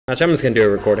Actually, I'm just gonna do a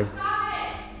recording.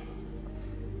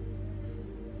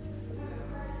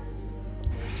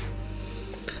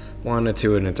 One, a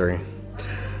two, and a three.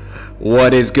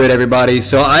 What is good, everybody?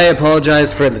 So I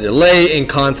apologize for the delay in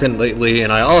content lately,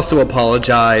 and I also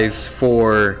apologize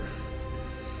for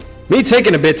me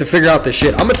taking a bit to figure out this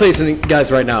shit. I'm gonna tell you something,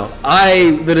 guys, right now.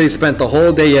 I literally spent the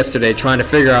whole day yesterday trying to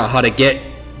figure out how to get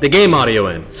the game audio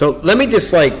in. So let me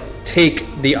just like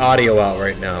take the audio out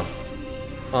right now.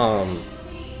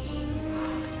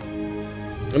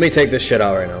 Let me take this shit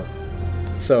out right now.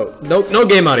 So no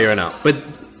game audio right now. But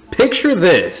picture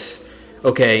this,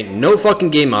 okay? No fucking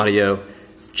game audio,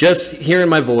 just hearing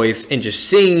my voice and just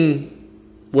seeing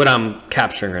what I'm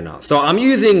capturing right now. So I'm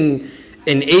using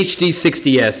an HD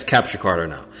 60s capture card right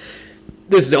now.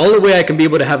 This is the only way I can be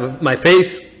able to have my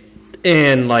face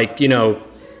and, like, you know,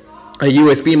 a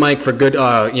USB mic for good,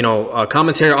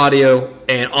 commentary audio,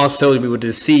 and also to be able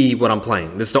to see what I'm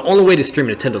playing. This is the only way to stream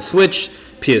Nintendo Switch,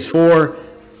 PS4,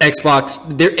 Xbox.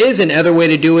 There is another way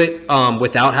to do it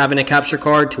without having a capture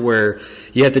card, to where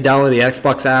you have to download the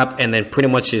Xbox app and then pretty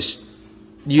much just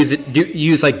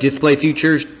use like display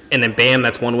features, and then bam,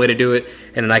 that's one way to do it.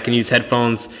 And then I can use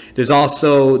headphones. There's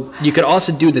also, you could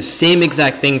also do the same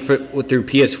exact thing through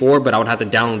PS4, but I would have to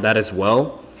download that as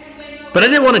well. But I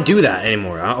didn't want to do that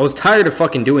anymore. I was tired of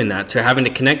fucking doing that, to having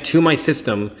to connect to my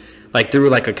system, like through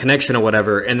like a connection or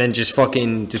whatever, and then just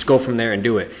go from there and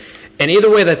do it. And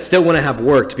either way, that still wouldn't have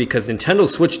worked, because Nintendo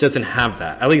Switch doesn't have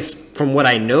that. At least from what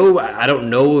I know. I don't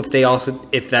know if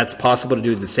that's possible to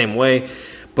do it the same way.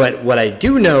 But what I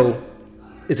do know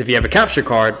is, if you have a capture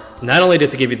card, not only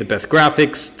does it give you the best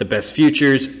graphics, the best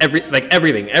features,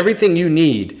 everything you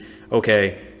need,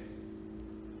 okay,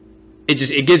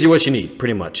 it gives you what you need,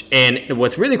 pretty much. And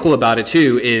what's really cool about it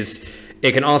too is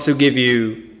it can also give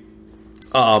you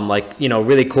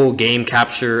really cool game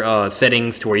capture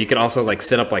settings, to where you can also like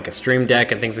set up like a stream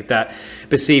deck and things like that.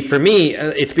 But see, for me,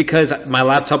 it's because my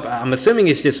laptop, I'm assuming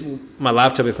it's just my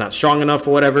laptop is not strong enough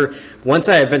or whatever. Once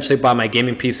I eventually buy my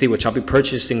gaming PC, which I'll be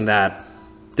purchasing that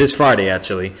this Friday,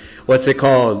 actually. What's it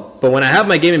called? But when I have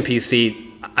my gaming PC,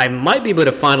 I might be able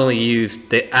to finally use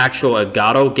the actual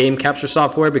Elgato game capture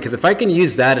software, because if I can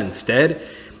use that instead,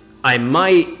 I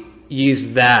might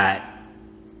use that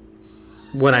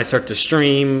when I start to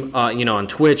stream, on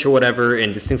Twitch or whatever,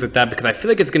 and just things like that, because I feel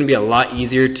like it's going to be a lot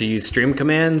easier to use stream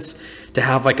commands, to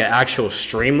have like an actual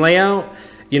stream layout,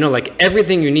 like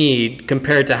everything you need,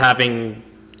 compared to having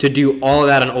to do all of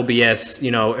that on OBS,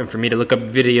 and for me to look up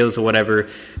videos or whatever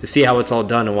to see how it's all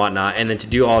done and whatnot, and then to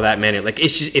do all that manually. Like,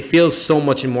 it feels so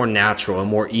much more natural and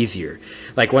more easier.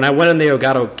 Like when I went on the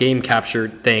Elgato game capture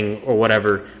thing or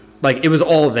whatever, like, it was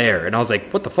all there, and I was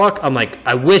like, what the fuck? I'm like,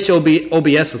 I wish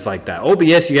OBS was like that.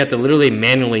 OBS, you have to literally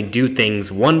manually do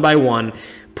things one by one,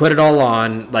 put it all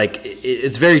on. Like,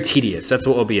 it's very tedious. That's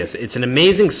what OBS is. It's an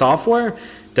amazing software.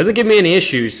 Doesn't give me any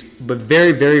issues, but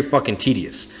very, very fucking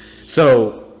tedious.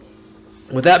 So,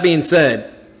 with that being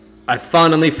said, I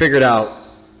finally figured out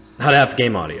how to have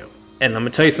game audio. And I'm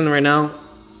going to tell you something right now.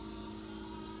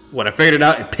 When I figured it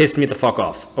out, it pissed me the fuck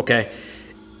off, okay?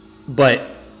 But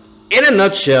in a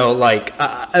nutshell, like,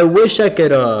 I wish I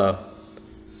could,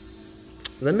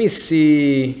 let me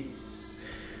see,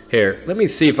 here, let me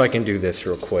see if I can do this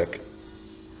real quick.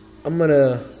 I'm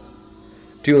gonna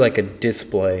do like a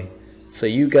display, so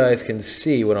you guys can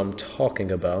see what I'm talking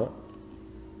about.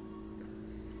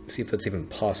 See if that's even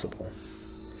possible.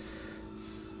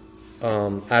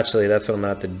 Actually, that's what I'm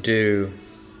gonna have to do.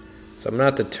 So I'm gonna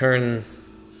have to turn,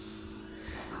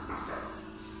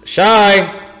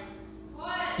 Shy!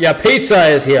 Yeah, pizza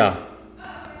is here.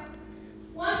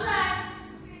 One sec.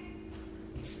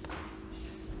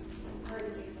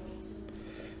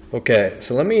 Okay,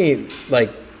 so let me like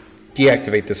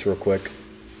deactivate this real quick.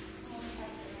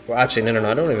 Well, actually, no,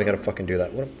 I don't even gotta fucking do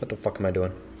that. What the fuck am I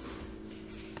doing?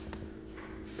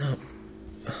 No.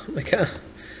 Oh my god.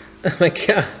 Oh my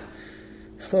god.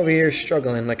 I'm over here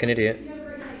struggling like an idiot.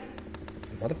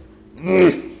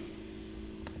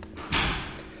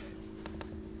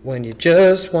 When you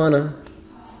just wanna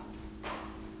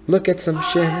look at some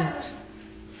shit.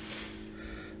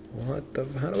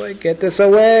 How do I get this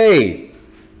away?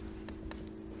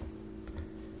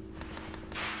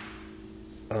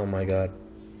 Oh my god.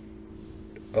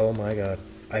 Oh my god.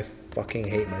 I fucking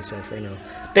hate myself right now.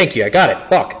 Thank you, I got it.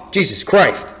 Fuck. Jesus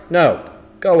Christ. No.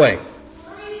 Go away.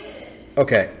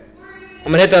 Okay. I'm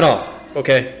gonna hit that off.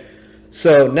 Okay.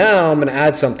 So now I'm gonna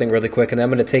add something really quick, and then I'm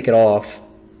gonna take it off.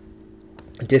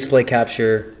 Display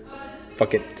capture,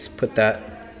 fuck it, just put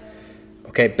that.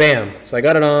 Okay, bam. So I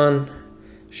got it on.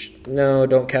 No,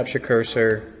 don't capture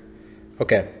cursor.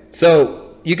 Okay,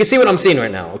 so you can see what I'm seeing right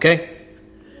now, okay?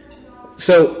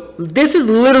 So this is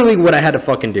literally what I had to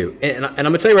fucking do. And I'm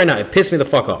going to tell you right now, it pissed me the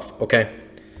fuck off, okay?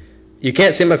 You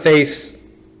can't see my face.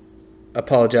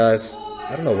 Apologize.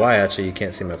 I don't know why, actually, you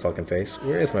can't see my fucking face.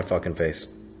 Where is my fucking face?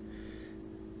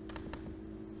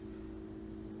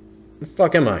 The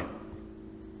fuck am I?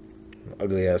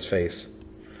 Ugly ass face.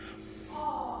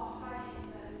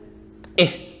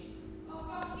 Here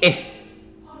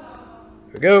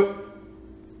we go.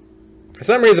 For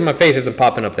some reason, my face isn't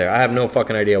popping up there. I have no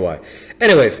fucking idea why.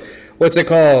 Anyways, what's it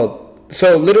called?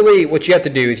 So literally, what you have to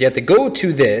do is you have to go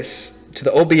to this, to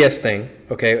the OBS thing.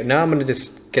 Okay, now I'm gonna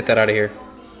just get that out of here.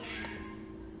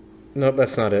 Nope,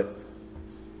 that's not it.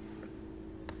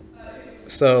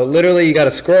 So literally, you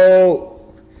gotta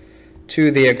scroll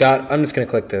to the I'm just gonna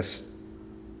click this.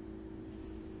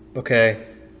 Okay.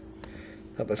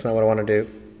 Nope, that's not what I want to do.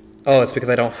 Oh, it's because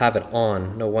I don't have it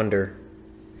on. No wonder.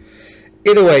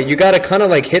 Either way, you got to kind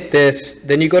of like hit this.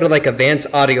 Then you go to like advanced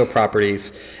audio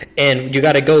properties. And you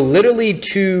got to go literally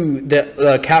to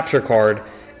the capture card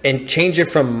and change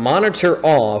it from monitor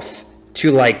off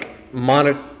to like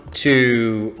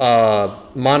monitor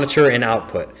and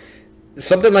output.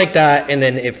 Something like that. And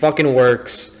then it fucking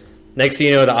works. Next thing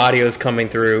you know, the audio is coming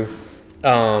through.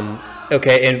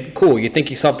 Okay, and cool. You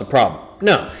think you solved the problem.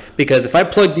 No, because if I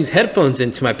plug these headphones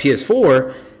into my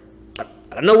PS4,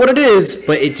 I don't know what it is,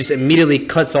 but it just immediately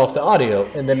cuts off the audio,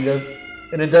 and then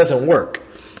it doesn't work.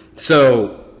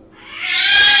 So,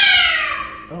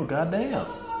 oh goddamn!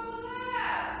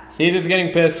 Caesar's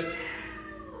getting pissed.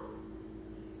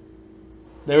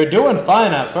 They were doing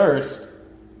fine at first.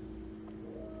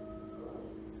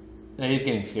 Yeah, he's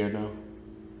getting scared now.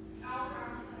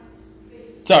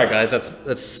 Sorry guys,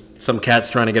 that's some cats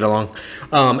trying to get along.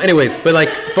 Anyways, but like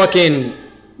fucking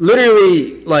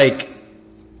literally like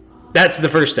that's the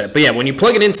first step. But yeah, when you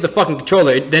plug it into the fucking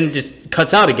controller, it then just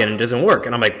cuts out again and doesn't work.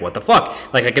 And I'm like, what the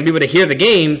fuck? Like I can be able to hear the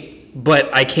game, but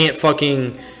I can't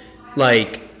fucking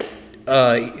like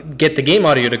get the game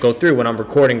audio to go through when I'm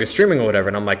recording or streaming or whatever.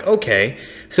 And I'm like, okay.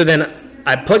 So then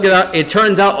I plugged it out. It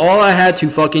turns out all I had to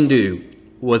fucking do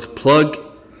was plug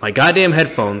my goddamn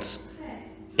headphones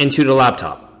into the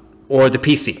laptop or the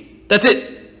PC. That's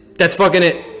it. That's fucking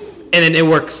it. And then it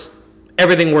works.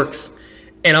 Everything works.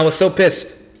 And I was so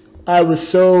pissed. I was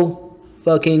so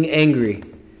fucking angry.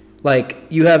 Like,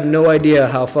 you have no idea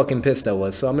how fucking pissed I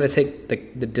was. So I'm going to take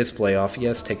the display off.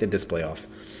 Yes, take the display off.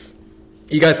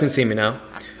 You guys can see me now.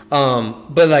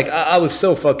 But, like, I was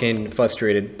so fucking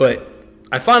frustrated. But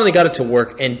I finally got it to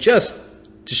work. And just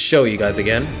to show you guys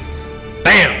again.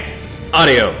 Bam!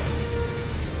 Audio.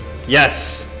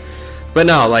 Yes. But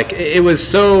no, like it was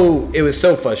so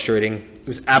frustrating. It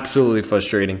was absolutely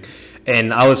frustrating.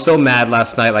 And I was so mad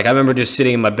last night. Like I remember just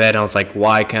sitting in my bed and I was like,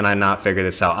 why can I not figure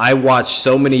this out? I watched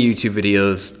so many YouTube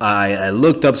videos. I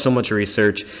looked up so much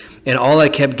research, and all I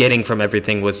kept getting from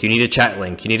everything was you need a chat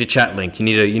link. You need a chat link. You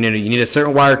need a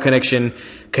certain wire connection.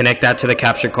 Connect that to the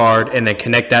capture card and then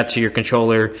connect that to your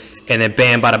controller, and then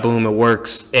bam, bada boom, it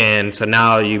works. And so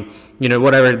now you know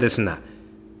whatever, this and that.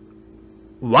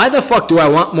 Why the fuck do I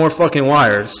want more fucking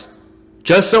wires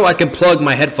just so I can plug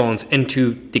my headphones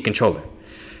into the controller?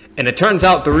 And it turns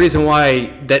out the reason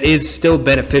why that is still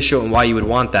beneficial and why you would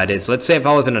want that is, let's say if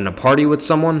I was in a party with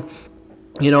someone,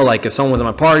 you know, like if someone was in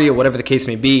my party or whatever the case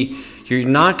may be, you're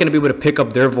not going to be able to pick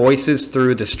up their voices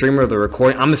through the streamer or the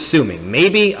recording. I'm assuming.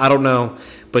 Maybe. I don't know.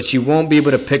 But you won't be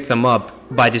able to pick them up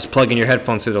by just plugging your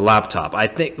headphones through the laptop. I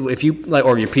think if you like,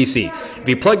 or your PC, if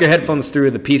you plug your headphones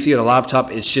through the PC or the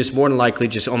laptop, it's just more than likely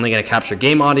just only going to capture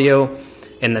game audio,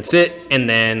 and that's it. And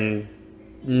then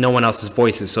no one else's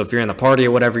voices. So if you're in the party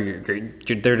or whatever,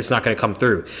 they're just not going to come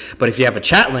through. But if you have a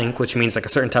chat link, which means like a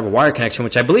certain type of wire connection,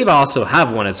 which I believe I also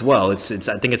have one as well. It's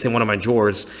I think it's in one of my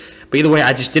drawers. But either way,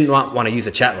 I just didn't want to use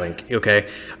a chat link. Okay.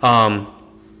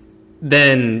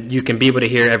 Then you can be able to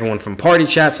hear everyone from party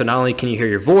chat. So not only can you hear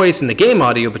your voice and the game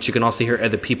audio, but you can also hear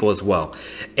other people as well.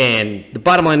 And the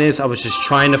bottom line is I was just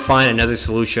trying to find another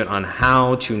solution on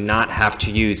how to not have to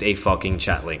use a fucking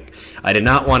chat link. I did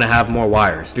not want to have more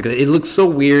wires because it looks so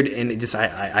weird, and it just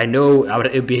I know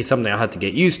it would be something I'll have to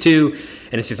get used to,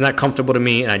 and it's just not comfortable to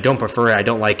me, and I don't prefer it. I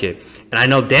don't like it. And I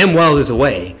know damn well there's a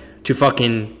way to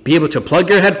fucking be able to plug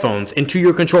your headphones into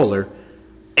your controller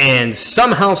and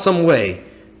somehow, some way,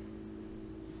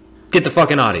 get the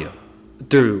fucking audio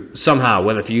through somehow,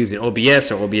 whether if you're using OBS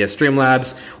or OBS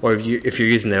Streamlabs, or if you're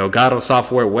using the Elgato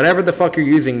software, whatever the fuck you're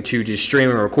using to just stream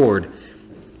and record,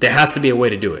 there has to be a way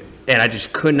to do it. And I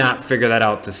just could not figure that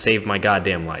out to save my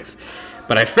goddamn life.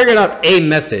 But I figured out a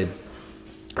method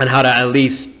on how to at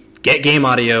least get game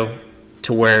audio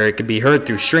to where it could be heard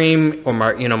through stream or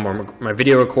my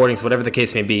video recordings, whatever the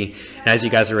case may be, as you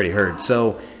guys already heard.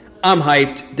 So I'm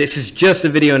hyped. This is just a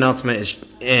video announcement,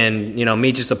 and you know,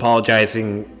 me just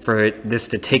apologizing for this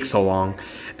to take so long,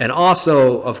 and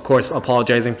also, of course,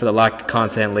 apologizing for the lack of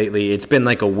content lately. It's been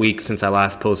like a week since I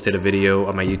last posted a video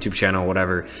on my YouTube channel, or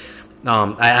whatever.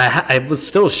 I was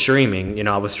still streaming. You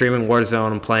know, I was streaming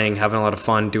Warzone, playing, having a lot of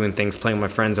fun, doing things, playing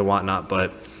with my friends and whatnot.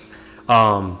 But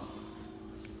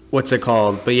what's it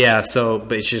called? But yeah,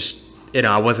 but it's just, you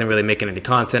know, I wasn't really making any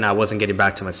content. I wasn't getting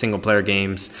back to my single player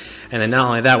games. And then not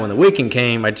only that, when the weekend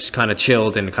came, I just kind of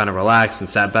chilled and kind of relaxed and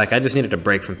sat back. I just needed a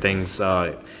break from things,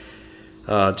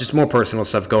 just more personal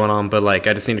stuff going on. But like,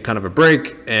 I just needed kind of a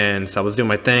break. And so I was doing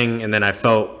my thing. And then I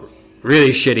felt really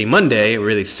shitty Monday,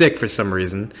 really sick for some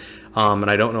reason. And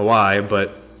I don't know why,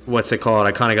 but what's it called?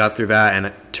 I kind of got through that.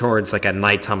 And towards like at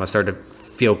nighttime, I started to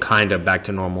feel kind of back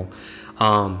to normal.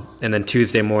 And then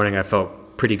Tuesday morning, I felt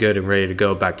pretty good and ready to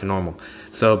go back to normal.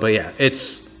 So, but yeah,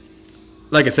 it's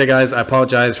like I said, guys, I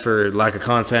apologize for lack of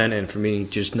content and for me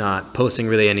just not posting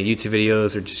really any YouTube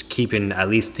videos or just keeping at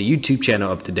least the YouTube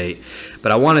channel up to date.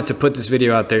 But I wanted to put this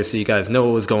video out there so you guys know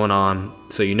what was going on,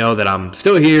 so you know that I'm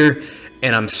still here.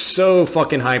 And I'm so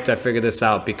fucking hyped I figured this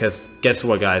out, because guess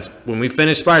what, guys? When we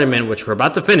finish Spider-Man, which we're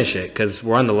about to finish it because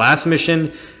we're on the last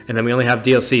mission and then we only have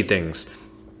DLC things,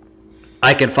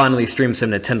 I can finally stream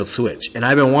some Nintendo Switch. And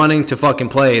I've been wanting to fucking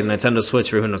play the Nintendo Switch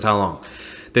for who knows how long.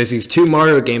 There's these 2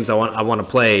 Mario games I want to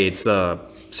play. It's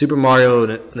Super Mario,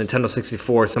 Nintendo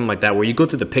 64, something like that, where you go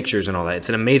through the pictures and all that. It's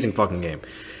an amazing fucking game.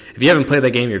 If you haven't played that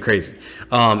game, you're crazy.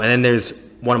 And then there's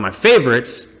one of my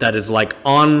favorites that is like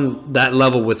on that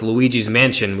level with Luigi's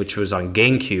Mansion, which was on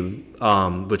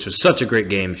GameCube, which was such a great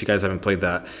game if you guys haven't played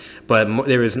that. But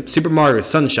there was Super Mario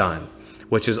Sunshine,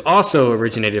 which is also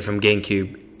originated from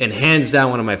GameCube, and hands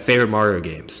down one of my favorite Mario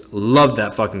games. Love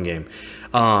that fucking game.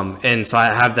 And so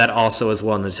I have that also as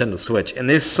well on Nintendo Switch. And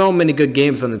there's so many good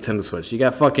games on Nintendo Switch. You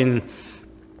got fucking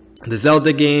the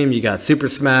Zelda game, you got Super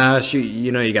Smash,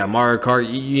 you know, you got Mario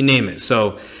Kart, you name it.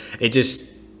 So it just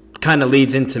kind of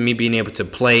leads into me being able to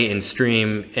play and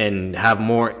stream and have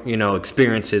more, you know,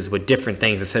 experiences with different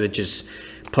things instead of just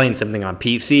playing something on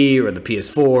PC or the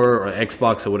PS4 or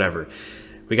Xbox or whatever.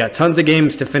 We got tons of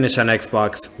games to finish on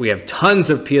Xbox. We have tons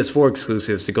of PS4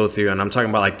 exclusives to go through, and I'm talking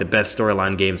about like the best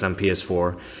storyline games on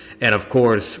PS4. And of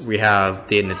course, we have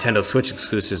the Nintendo Switch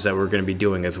exclusives that we're going to be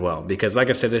doing as well. Because like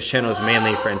I said, this channel is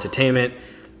mainly for entertainment.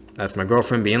 That's my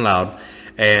girlfriend being loud.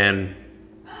 And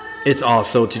it's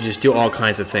also to just do all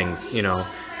kinds of things, you know,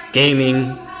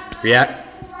 gaming,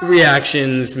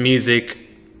 reactions, music,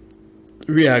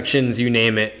 reactions, you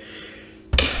name it.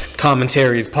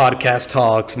 Commentaries, podcast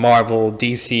talks, Marvel,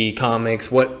 DC, comics,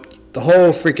 the whole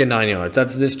freaking 9 yards.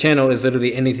 This channel is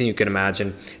literally anything you can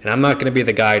imagine. And I'm not going to be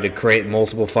the guy to create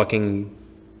multiple fucking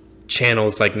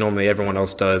channels like normally everyone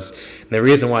else does. And the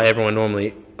reason why everyone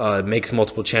normally makes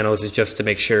multiple channels is just to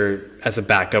make sure as a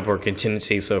backup or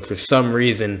contingency. So if for some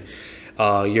reason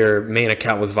your main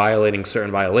account was violating certain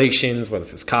violations, whether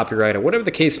it's copyright or whatever the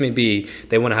case may be,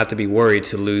 they wouldn't have to be worried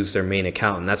to lose their main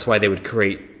account. And that's why they would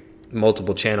create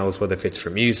multiple channels, whether if it's for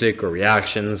music or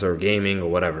reactions or gaming or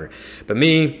whatever. But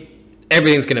me,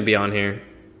 everything's going to be on here.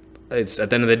 It's at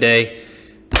the end of the day,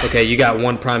 okay, you got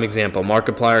one prime example.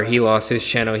 Markiplier, he lost his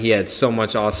channel. He had so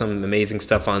much awesome, amazing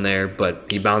stuff on there, but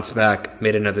he bounced back,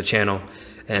 made another channel,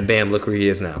 and bam, look where he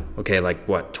is now. Okay, like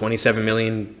what, 27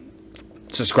 million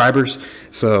subscribers?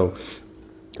 So,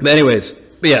 but anyways,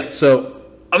 but yeah, so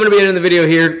I'm going to be ending the video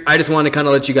here. I just wanted to kind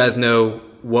of let you guys know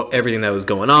everything that was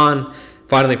going on.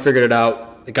 Finally figured it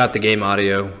out. I got the game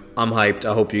audio. I'm hyped.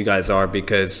 I hope you guys are,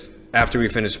 because after we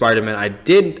finished Spider-Man, I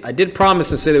did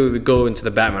promise and say that we would go into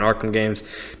the Batman Arkham games,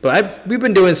 but we've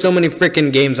been doing so many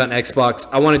freaking games on Xbox.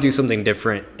 I want to do something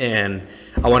different, and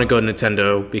I want to go to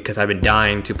Nintendo because I've been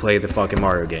dying to play the fucking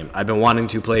Mario game. I've been wanting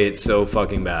to play it so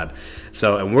fucking bad.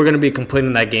 So, and we're going to be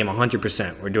completing that game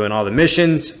 100%. We're doing all the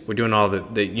missions. We're doing all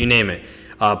the you name it.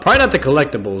 Probably not the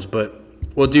collectibles, but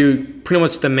we'll do pretty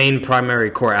much the main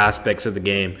primary core aspects of the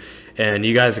game, and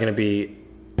you guys are going to be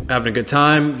having a good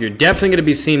time. You're definitely going to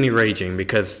be seeing me raging,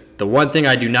 because the one thing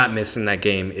I do not miss in that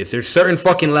game is there's certain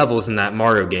fucking levels in that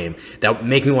Mario game that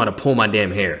make me want to pull my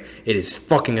damn hair. It is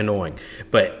fucking annoying.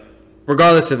 But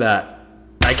regardless of that,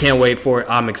 I can't wait for it.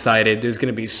 I'm excited. There's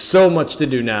going to be so much to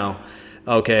do now.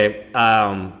 Okay,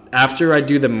 after I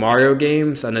do the Mario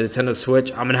games on the Nintendo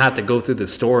Switch, I'm going to have to go through the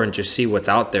store and just see what's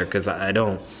out there, because I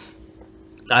don't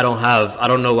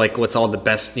know like what's all the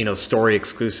best, you know, story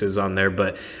exclusives on there,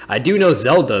 but I do know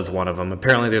Zelda is one of them.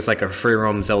 Apparently there's like a free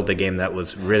roam Zelda game that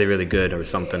was really, really good or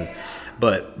something.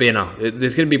 But you know,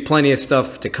 there's going to be plenty of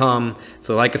stuff to come.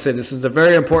 So like I said, this is a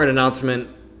very important announcement.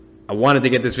 I wanted to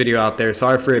get this video out there.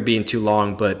 Sorry for it being too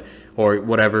long, but or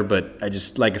whatever. But I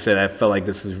just, like I said, I felt like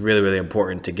this is really, really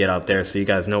important to get out there so you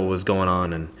guys know what was going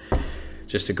on and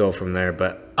just to go from there.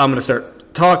 But I'm going to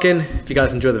start talking. If you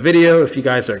guys enjoy the video, if you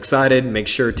guys are excited, make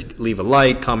sure to leave a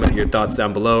like, comment your thoughts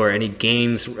down below, or any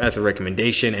games as a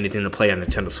recommendation, anything to play on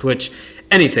Nintendo Switch,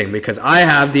 anything, because I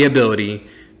have the ability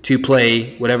to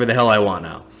play whatever the hell I want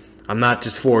now. I'm not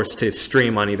just forced to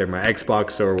stream on either my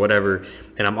Xbox or whatever,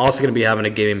 and I'm also going to be having a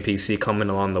gaming PC coming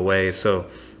along the way, so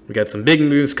we got some big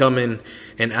moves coming.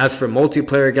 And as for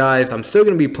multiplayer, guys, I'm still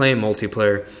going to be playing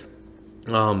multiplayer.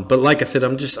 But like I said,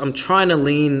 I'm trying to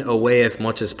lean away as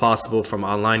much as possible from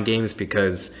online games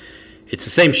because it's the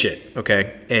same shit,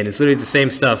 okay? And it's literally the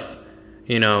same stuff,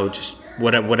 you know, just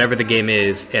whatever the game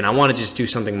is, and I want to just do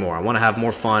something more. I want to have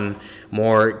more fun,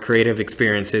 more creative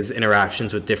experiences,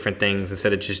 interactions with different things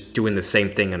instead of just doing the same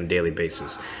thing on a daily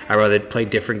basis. I'd rather play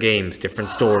different games,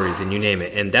 different stories, and you name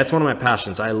it. And that's one of my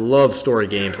passions. I love story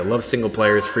games. I love single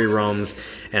players, free roams,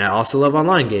 and I also love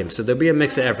online games. So there'll be a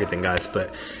mix of everything, guys.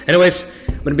 But anyways,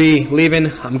 I'm going to be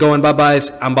leaving. I'm going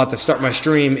bye-byes. I'm about to start my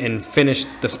stream and finish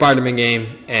the Spider-Man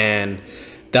game, and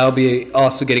that'll be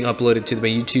also getting uploaded to my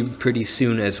YouTube pretty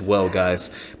soon as well, guys.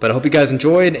 But I hope you guys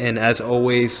enjoyed, and as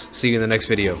always, see you in the next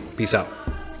video. Peace out.